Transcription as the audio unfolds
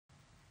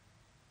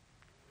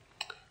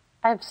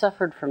I have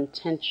suffered from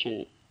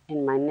tension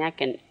in my neck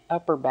and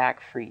upper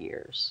back for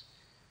years.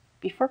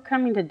 Before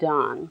coming to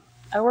Dawn,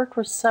 I worked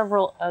with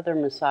several other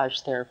massage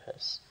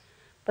therapists,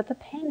 but the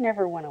pain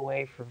never went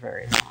away for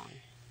very long.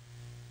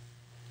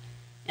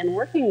 In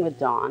working with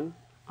Dawn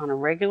on a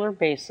regular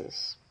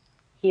basis,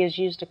 he has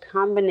used a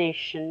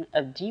combination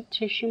of deep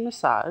tissue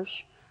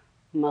massage,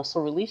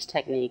 muscle release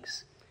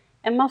techniques,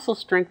 and muscle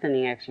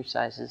strengthening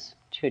exercises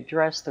to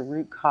address the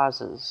root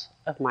causes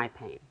of my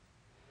pain.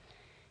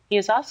 He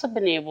has also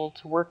been able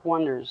to work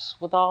wonders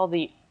with all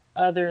the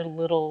other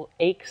little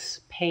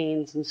aches,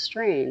 pains, and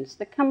strains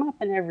that come up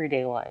in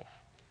everyday life,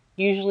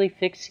 usually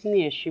fixing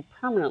the issue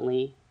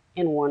permanently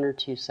in 1 or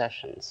 2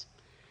 sessions.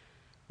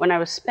 When I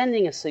was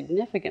spending a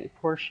significant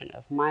portion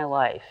of my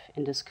life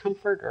in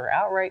discomfort or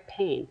outright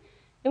pain,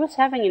 it was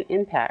having an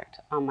impact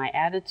on my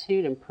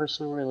attitude and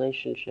personal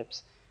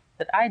relationships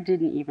that I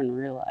didn't even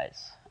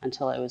realize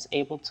until I was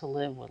able to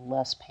live with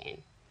less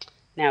pain.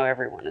 Now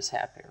everyone is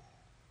happier.